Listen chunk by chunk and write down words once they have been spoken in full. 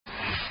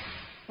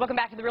Welcome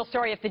back to The Real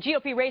Story. If the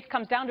GOP race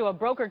comes down to a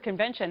brokered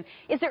convention,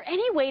 is there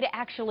any way to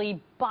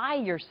actually buy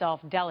yourself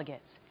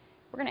delegates?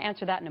 We're going to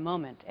answer that in a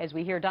moment as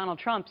we hear Donald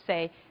Trump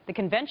say the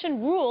convention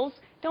rules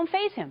don't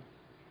faze him.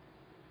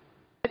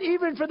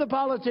 Even for the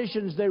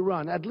politicians they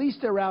run, at least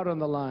they're out on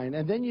the line.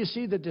 And then you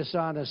see the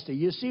dishonesty.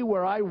 You see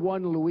where I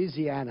won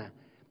Louisiana,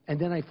 and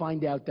then I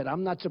find out that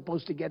I'm not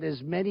supposed to get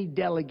as many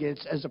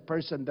delegates as a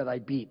person that I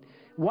beat.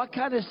 What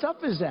kind of stuff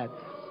is that?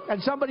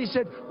 And somebody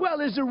said, well,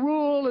 there's a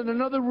rule and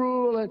another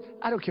rule. And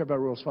I don't care about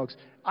rules, folks.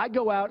 I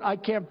go out, I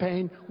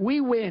campaign,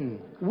 we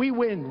win. We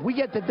win. We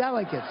get the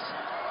delegates,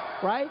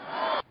 right?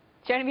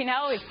 Joining me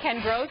now is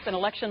Ken Gross, an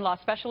election law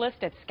specialist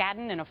at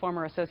Skadden and a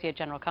former associate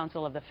general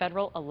counsel of the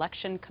Federal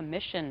Election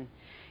Commission.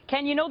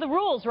 Ken, you know the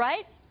rules,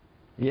 right?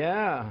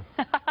 Yeah,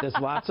 there's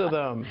lots of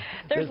them.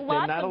 There's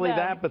lots of them. Not only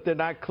that, but they're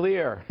not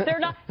clear. They're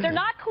not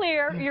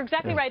clear. You're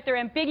exactly right. They're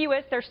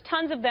ambiguous. There's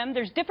tons of them.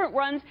 There's different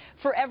runs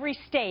for every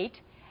state.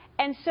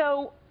 And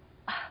so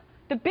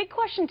the big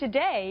question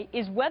today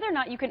is whether or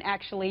not you can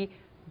actually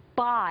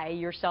buy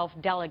yourself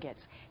delegates.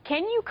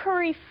 Can you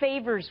curry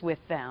favors with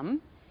them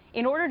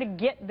in order to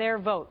get their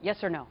vote?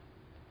 Yes or no?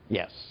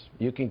 Yes,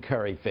 you can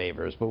curry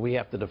favors, but we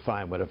have to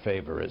define what a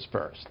favor is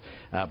first.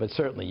 But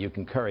certainly you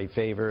can curry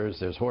favors.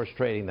 There's horse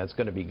trading that's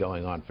going to be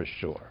going on for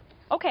sure.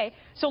 Okay,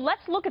 so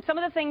let's look at some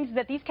of the things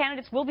that these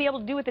candidates will be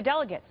able to do with the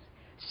delegates.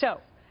 So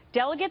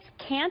delegates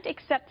can't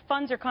accept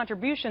funds or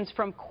contributions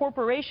from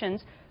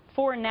corporations,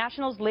 foreign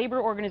nationals,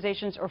 labor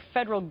organizations, or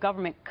federal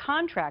government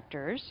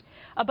contractors,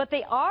 but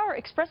they are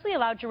expressly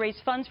allowed to raise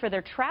funds for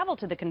their travel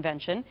to the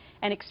convention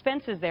and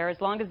expenses there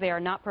as long as they are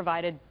not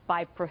provided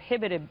by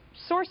prohibited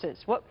sources.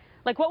 What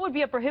would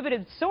be a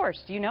prohibited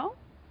source? Do you know?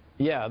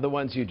 Yeah, the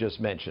ones you just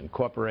mentioned,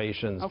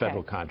 corporations,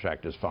 federal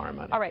contractors, foreign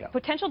money. All right,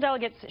 potential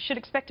delegates should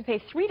expect to pay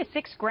 $3 to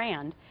 $6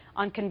 grand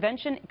on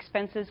convention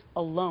expenses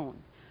alone.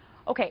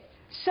 Okay,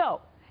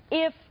 so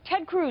if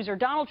Ted Cruz or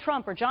Donald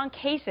Trump or John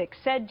Kasich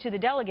said to the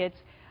delegates,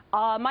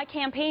 my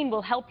campaign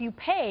will help you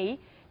pay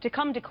to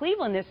come to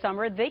Cleveland this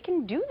summer, they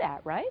can do that,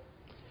 right?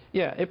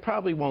 Yeah, it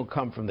probably won't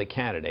come from the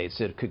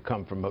candidates. It could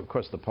come from, of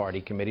course, the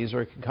party committees,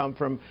 or it could come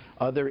from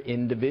other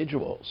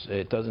individuals.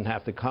 It doesn't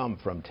have to come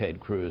from Ted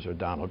Cruz or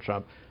Donald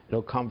Trump.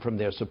 It'll come from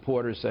their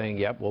supporters saying,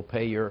 yep, we'll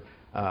pay your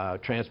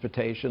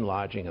transportation,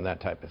 lodging, and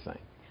that type of thing.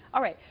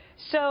 All right.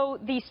 So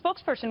the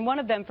spokesperson, one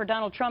of them for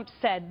Donald Trump,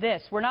 said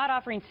this: we're not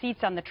offering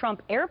seats on the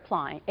Trump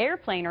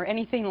airplane or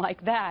anything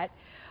like that.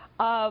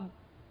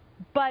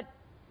 But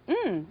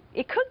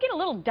it could get a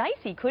little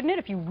dicey, couldn't it,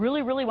 if you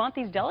really, really want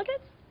these delegates?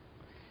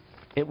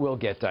 It will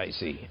get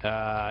dicey.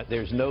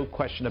 There's no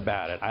question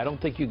about it. I don't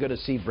think you're going to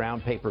see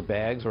brown paper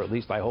bags, or at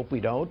least I hope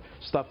we don't,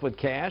 stuffed with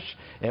cash.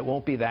 It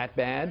won't be that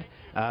bad.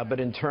 But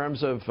in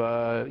terms of,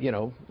 you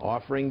know,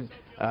 offering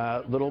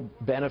little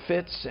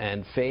benefits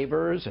and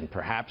favors and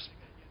perhaps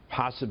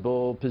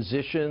possible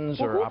positions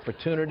or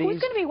opportunities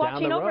who's going to be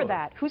watching down the over road.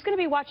 that? Who's going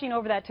to be watching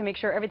over that to make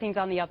sure everything's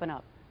on the up and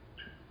up?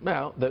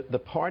 Well, the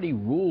party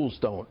rules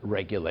don't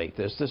regulate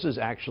this. This is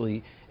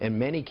actually, in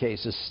many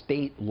cases,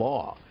 state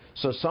law.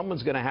 So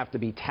someone's going to have to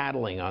be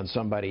tattling on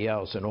somebody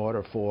else in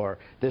order for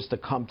this to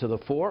come to the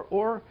fore.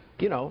 Or,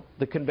 you know,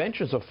 the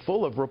conventions are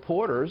full of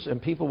reporters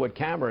and people with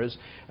cameras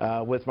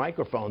with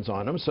microphones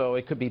on them, so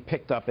it could be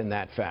picked up in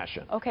that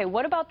fashion. Okay,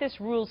 what about this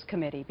Rules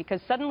Committee? Because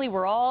suddenly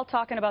we're all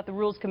talking about the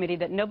Rules Committee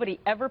that nobody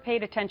ever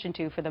paid attention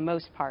to for the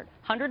most part.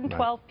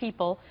 112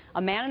 people,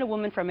 a man and a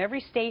woman from every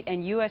state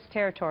and U.S.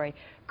 territory.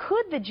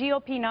 Could the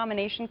GOP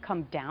nomination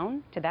come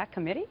down to that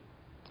committee?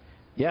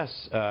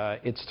 Yes,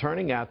 it's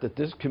turning out that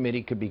this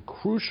committee could be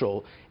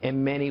crucial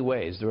in many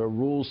ways. There are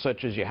rules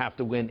such as you have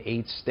to win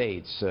 8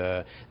 states.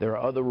 There are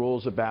other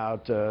rules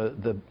about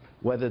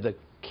whether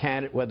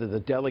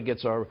the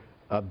delegates are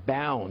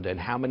bound and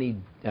how many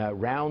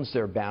rounds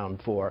they're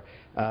bound for.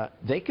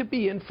 They could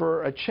be in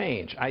for a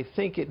change. I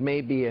think it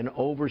may be an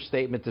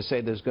overstatement to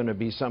say there's going to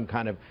be some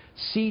kind of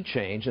sea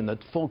change and the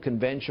full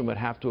convention would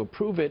have to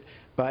approve it,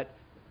 but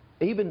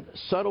even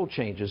subtle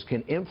changes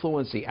can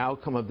influence the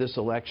outcome of this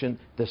election.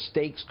 The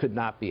stakes could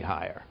not be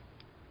higher.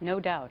 No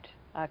doubt.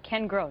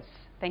 Ken Gross,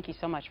 thank you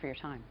so much for your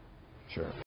time. Sure.